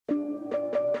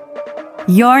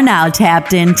You're now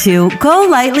tapped into Go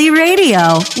Lightly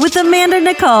Radio with Amanda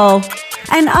Nicole,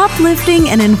 an uplifting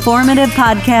and informative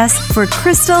podcast for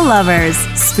crystal lovers,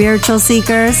 spiritual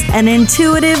seekers, and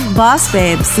intuitive boss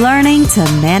babes learning to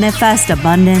manifest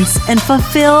abundance and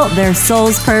fulfill their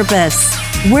soul's purpose.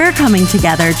 We're coming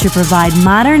together to provide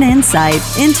modern insight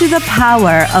into the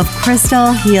power of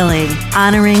crystal healing,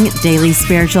 honoring daily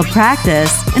spiritual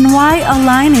practice, and why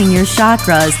aligning your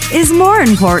chakras is more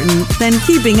important than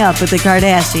keeping up with the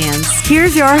Kardashians.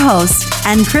 Here's your host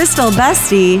and crystal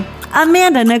bestie,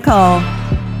 Amanda Nicole.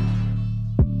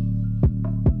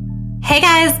 Hey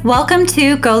guys, welcome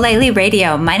to Go Lightly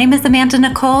Radio. My name is Amanda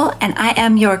Nicole and I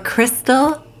am your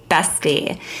crystal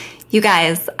bestie. You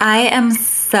guys, I am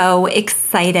so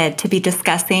excited to be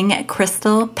discussing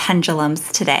crystal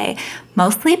pendulums today,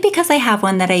 mostly because I have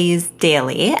one that I use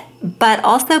daily, but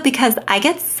also because I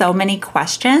get so many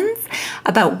questions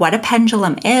about what a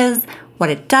pendulum is, what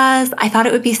it does. I thought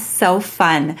it would be so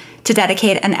fun to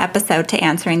dedicate an episode to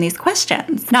answering these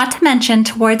questions. Not to mention,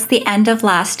 towards the end of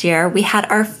last year, we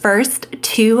had our first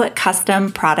 2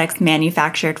 custom products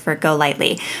manufactured for Go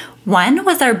Lightly. One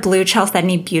was our Blue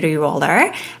Chalcedony Beauty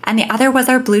Roller, and the other was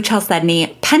our Blue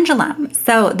Chalcedony Pendulum.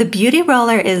 So the Beauty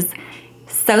Roller is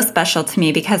so special to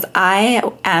me because I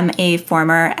am a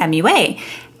former MUA,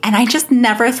 and I just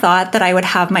never thought that I would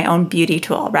have my own beauty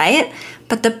tool, right?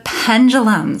 But the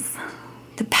pendulums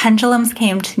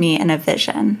came to me in a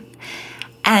vision,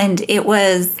 and it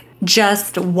was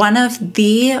just one of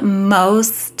the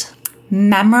most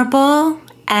memorable,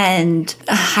 and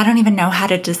I don't even know how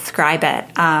to describe it.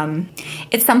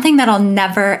 It's something that I'll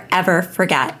never, ever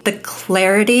forget. The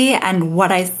clarity and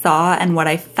what I saw and what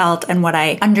I felt and what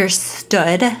I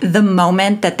understood the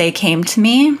moment that they came to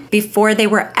me before they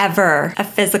were ever a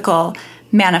physical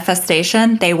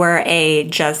manifestation. They were a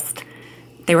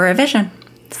vision.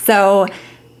 So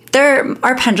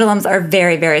our pendulums are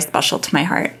very, very special to my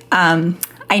heart.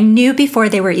 I knew before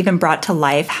they were even brought to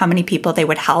life how many people they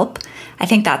would help. I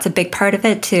think that's a big part of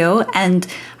it too. And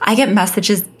I get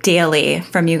messages daily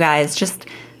from you guys just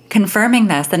confirming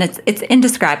this, and it's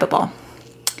indescribable.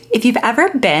 If you've ever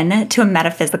been to a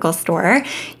metaphysical store,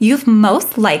 you've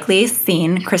most likely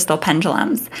seen crystal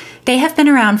pendulums. They have been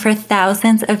around for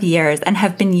thousands of years and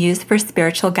have been used for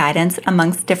spiritual guidance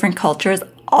amongst different cultures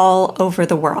all over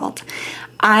the world.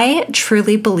 I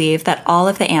truly believe that all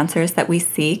of the answers that we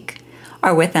seek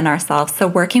are within ourselves. So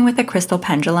working with a crystal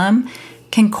pendulum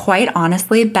can quite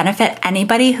honestly benefit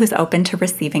anybody who's open to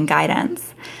receiving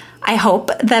guidance. I hope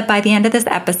that by the end of this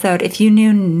episode, if you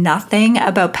knew nothing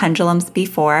about pendulums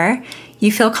before,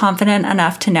 you feel confident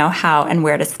enough to know how and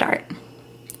where to start.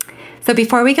 So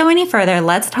before we go any further,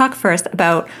 let's talk first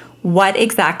about what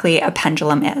exactly a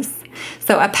pendulum is.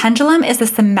 So a pendulum is a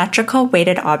symmetrical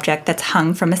weighted object that's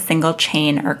hung from a single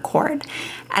chain or cord.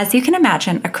 As you can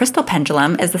imagine, a crystal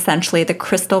pendulum is essentially the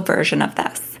crystal version of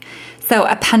this. So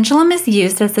a pendulum is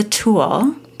used as a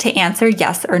tool to answer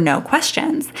yes or no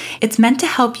questions. It's meant to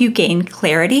help you gain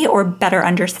clarity or better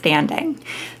understanding.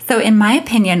 So in my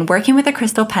opinion, working with a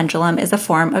crystal pendulum is a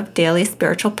form of daily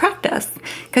spiritual practice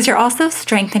because you're also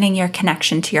strengthening your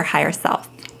connection to your higher self.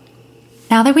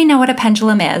 Now that we know what a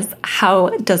pendulum is, how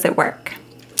does it work?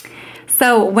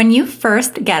 So when you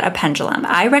first get a pendulum,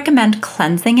 I recommend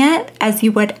cleansing it as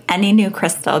you would any new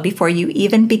crystal before you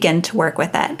even begin to work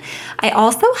with it. I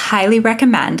also highly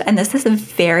recommend, and this is a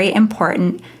very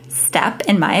important step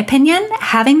in my opinion,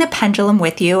 having the pendulum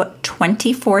with you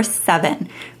 24/7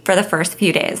 for the first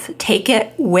few days. Take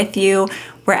it with you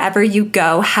wherever you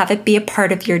go. Have it be a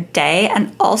part of your day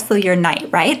and also your night,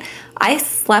 right? I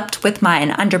slept with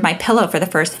mine under my pillow for the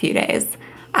first few days.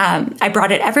 I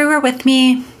brought it everywhere with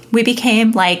me. We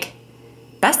became like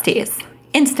besties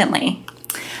instantly.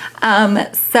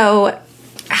 So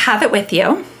have it with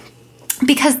you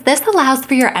because this allows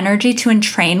for your energy to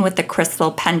entrain with the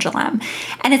crystal pendulum.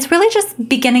 And it's really just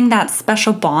beginning that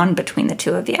special bond between the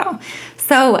two of you.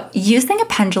 So using a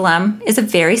pendulum is a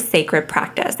very sacred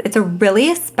practice. It's a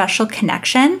really special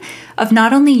connection of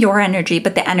not only your energy,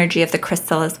 but the energy of the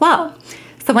crystal as well.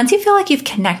 So once you feel like you've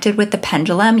connected with the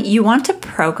pendulum, you want to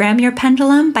program your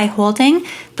pendulum by holding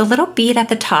the little bead at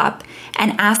the top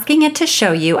and asking it to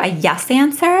show you a yes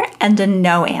answer and a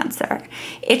no answer.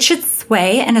 It should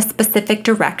sway in a specific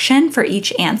direction for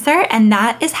each answer, and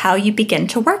that is how you begin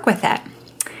to work with it.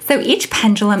 So each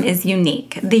pendulum is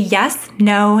unique. The yes,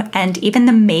 no, and even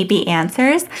the maybe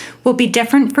answers will be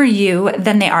different for you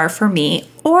than they are for me,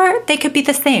 or they could be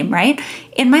the same, right?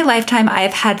 In my lifetime,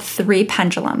 I've had 3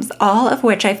 pendulums, all of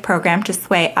which I've programmed to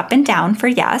sway up and down for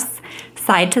yes,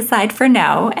 side to side for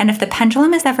no. And if the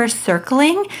pendulum is ever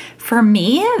circling, for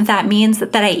me, that means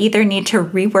that I either need to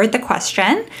reword the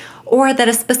question or that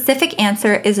a specific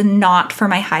answer is not for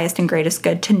my highest and greatest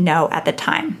good to know at the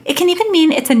time. It can even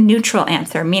mean it's a neutral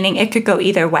answer, meaning it could go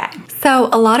either way. So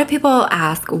a lot of people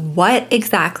ask, what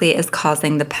exactly is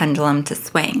causing the pendulum to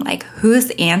swing? Like,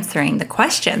 who's answering the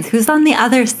questions? Who's on the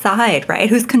other side, right?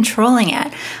 Who's controlling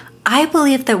it? I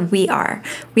believe that we are.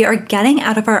 We are getting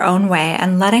out of our own way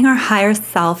and letting our higher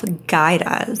self guide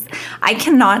us. I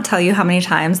cannot tell you how many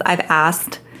times I've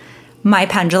asked my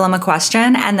pendulum a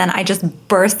question and then I just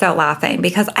burst out laughing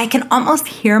because I can almost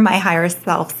hear my higher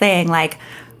self saying like,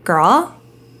 girl,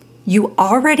 you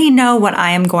already know what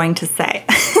I am going to say.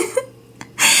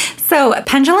 So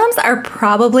pendulums are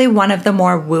probably one of the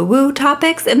more woo-woo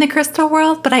topics in the crystal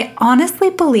world, but I honestly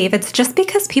believe it's just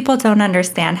because people don't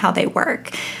understand how they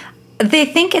work. They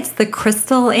think it's the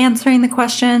crystal answering the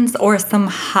questions or some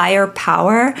higher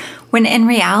power, when in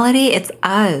reality, it's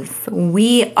us.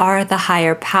 We are the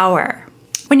higher power.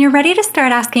 When you're ready to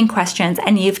start asking questions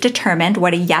and you've determined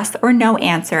what a yes or no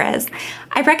answer is,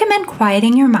 I recommend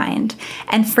quieting your mind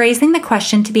and phrasing the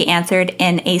question to be answered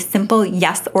in a simple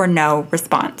yes or no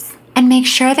response. And make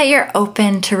sure that you're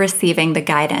open to receiving the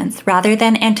guidance rather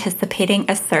than anticipating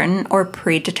a certain or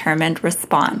predetermined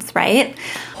response, right?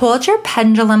 Hold your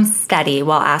pendulum steady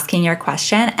while asking your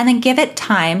question and then give it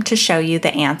time to show you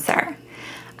the answer.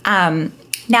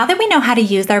 Now that we know how to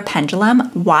use our pendulum,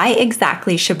 why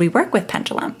exactly should we work with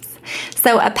pendulums?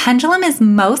 So a pendulum is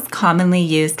most commonly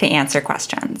used to answer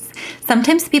questions.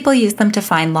 Sometimes people use them to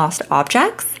find lost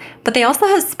objects, but they also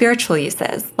have spiritual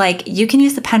uses. Like you can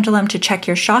use the pendulum to check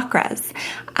your chakras.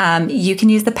 You can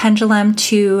use the pendulum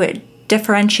to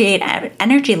differentiate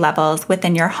energy levels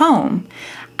within your home.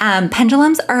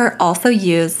 Pendulums are also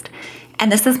used,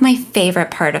 and this is my favorite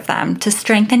part of them, to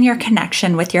strengthen your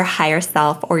connection with your higher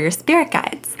self or your spirit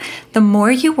guides. The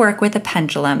more you work with a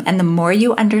pendulum and the more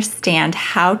you understand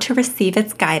how to receive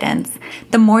its guidance,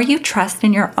 the more you trust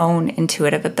in your own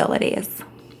intuitive abilities.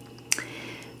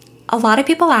 A lot of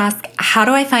people ask, how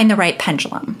do I find the right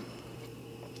pendulum?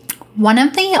 One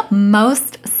of the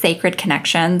most sacred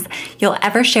connections you'll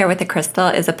ever share with a crystal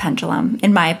is a pendulum,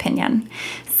 in my opinion.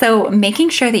 So making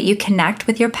sure that you connect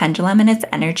with your pendulum and its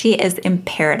energy is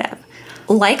imperative.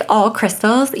 Like all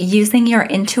crystals, using your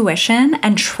intuition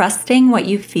and trusting what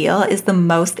you feel is the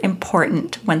most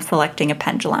important when selecting a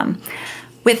pendulum.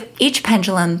 With each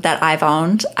pendulum that I've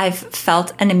owned, I've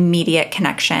felt an immediate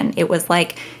connection. It was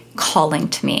like calling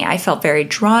to me. I felt very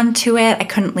drawn to it. I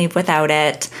couldn't leave without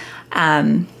it.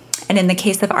 And in the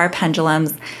case of our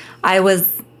pendulums, I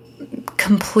was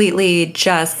completely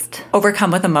just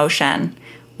overcome with emotion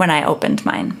when I opened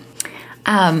mine.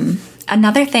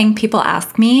 Another thing people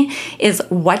ask me is,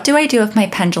 what do I do if my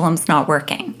pendulum's not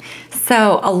working?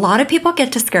 So a lot of people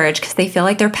get discouraged because they feel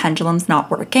like their pendulum's not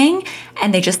working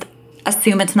and they just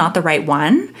assume it's not the right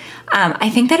one.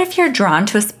 I think that if you're drawn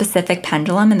to a specific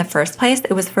pendulum in the first place,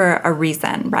 it was for a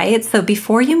reason, right? So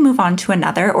before you move on to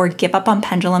another or give up on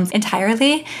pendulums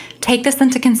entirely, take this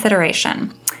into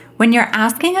consideration. When you're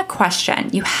asking a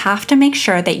question, you have to make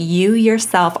sure that you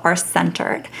yourself are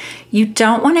centered. You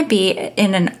don't want to be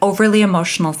in an overly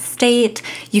emotional state.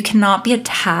 You cannot be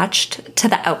attached to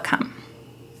the outcome.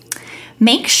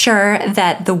 Make sure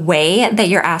that the way that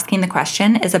you're asking the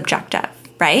question is objective,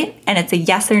 right? And it's a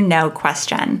yes or no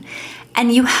question.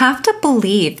 And you have to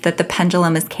believe that the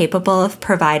pendulum is capable of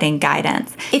providing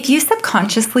guidance. If you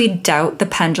subconsciously doubt the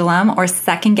pendulum or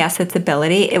second guess its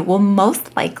ability, it will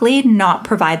most likely not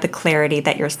provide the clarity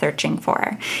that you're searching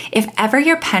for. If ever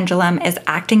your pendulum is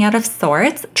acting out of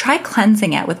sorts, try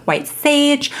cleansing it with white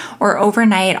sage or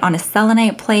overnight on a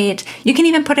selenite plate. You can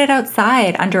even put it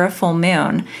outside under a full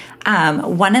moon.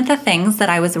 One of the things that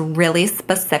I was really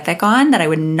specific on, that I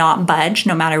would not budge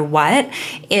no matter what,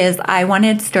 is I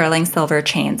wanted sterling silver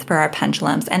chains for our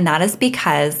pendulums. And that is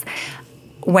because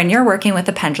when you're working with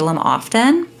a pendulum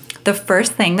often, the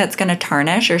first thing that's going to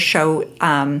tarnish or show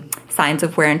signs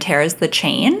of wear and tear is the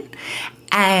chain.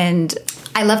 And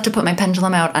I love to put my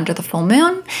pendulum out under the full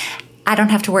moon. I don't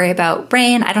have to worry about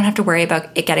rain. I don't have to worry about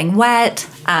it getting wet.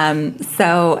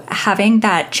 So having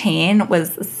that chain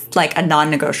was like a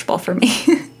non-negotiable for me.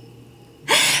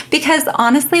 Because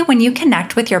honestly, when you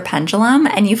connect with your pendulum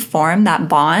and you form that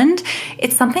bond,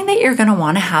 it's something that you're going to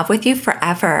want to have with you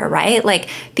forever, right? Like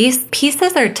these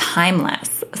pieces are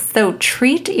timeless. So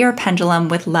treat your pendulum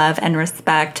with love and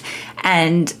respect,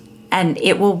 and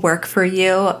it will work for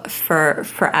you for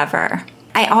forever.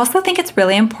 I also think it's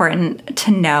really important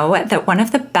to know that one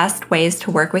of the best ways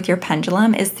to work with your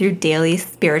pendulum is through daily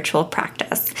spiritual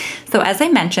practice. So as I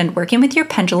mentioned, working with your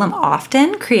pendulum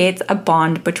often creates a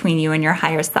bond between you and your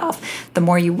higher self. The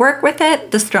more you work with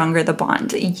it, the stronger the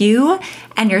bond. You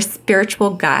and your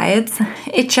spiritual guides,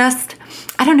 it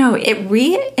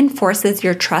reinforces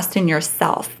your trust in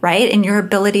yourself, right? And your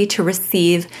ability to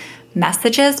receive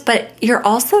messages, but you're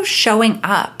also showing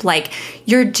up, like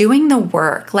you're doing the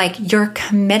work, like you're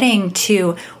committing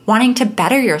to wanting to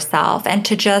better yourself and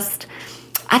to just,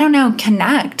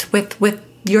 connect with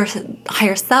your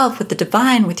higher self, with the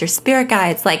divine, with your spirit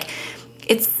guides. Like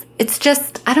it's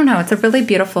just, it's a really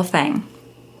beautiful thing.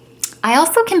 I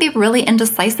also can be really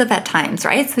indecisive at times,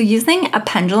 right? So using a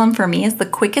pendulum for me is the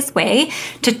quickest way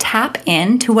to tap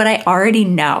into what I already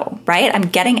know, right? I'm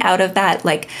getting out of that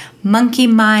like monkey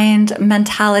mind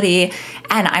mentality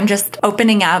and I'm just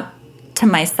opening up to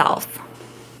myself.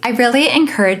 I really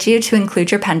encourage you to include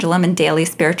your pendulum in daily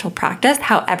spiritual practice,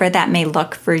 however that may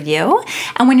look for you.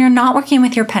 And when you're not working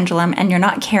with your pendulum and you're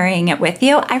not carrying it with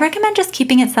you, I recommend just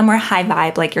keeping it somewhere high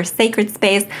vibe, like your sacred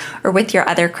space or with your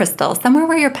other crystals, somewhere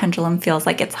where your pendulum feels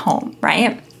like it's home,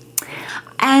 right?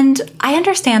 And I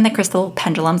understand that crystal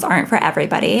pendulums aren't for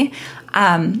everybody.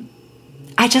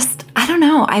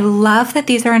 I love that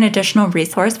these are an additional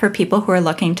resource for people who are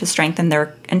looking to strengthen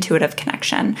their intuitive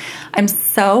connection. I'm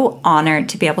so honored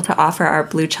to be able to offer our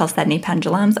Blue Chalcedony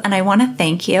pendulums, and I want to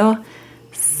thank you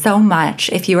so much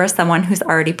if you are someone who's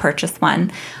already purchased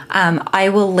one. I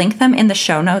will link them in the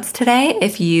show notes today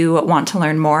if you want to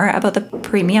learn more about the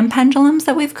premium pendulums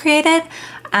that we've created.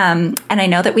 And I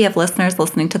know that we have listeners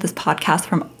listening to this podcast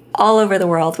from all over the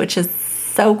world, which is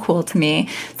so cool to me.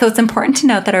 So it's important to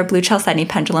note that our Blue Chalcedony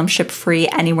pendulums ship free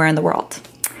anywhere in the world.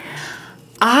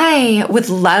 I would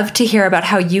love to hear about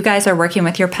how you guys are working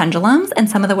with your pendulums and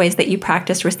some of the ways that you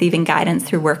practice receiving guidance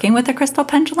through working with a crystal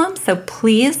pendulum. So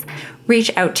please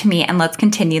reach out to me and let's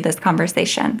continue this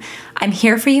conversation. I'm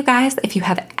here for you guys if you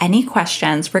have any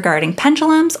questions regarding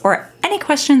pendulums or any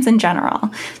questions in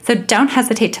general. So don't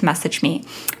hesitate to message me.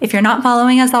 If you're not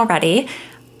following us already,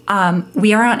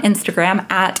 we are on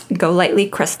Instagram at Go Lightly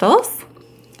Crystals.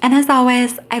 And as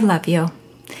always, I love you.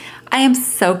 I am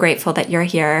so grateful that you're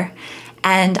here.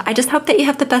 And I just hope that you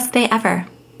have the best day ever.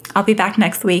 I'll be back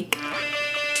next week.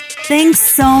 Thanks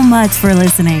so much for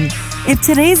listening. If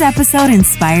today's episode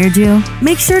inspired you,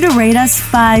 make sure to rate us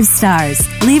 5 stars,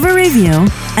 leave a review,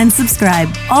 and subscribe.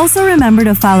 Also remember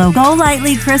to follow Go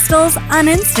Lightly Crystals on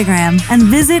Instagram and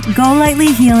visit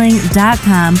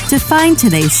GoLightlyHealing.com to find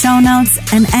today's show notes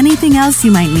and anything else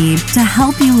you might need to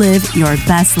help you live your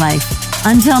best life.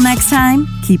 Until next time,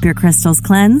 keep your crystals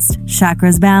cleansed,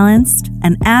 chakras balanced,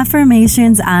 and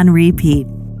affirmations on repeat.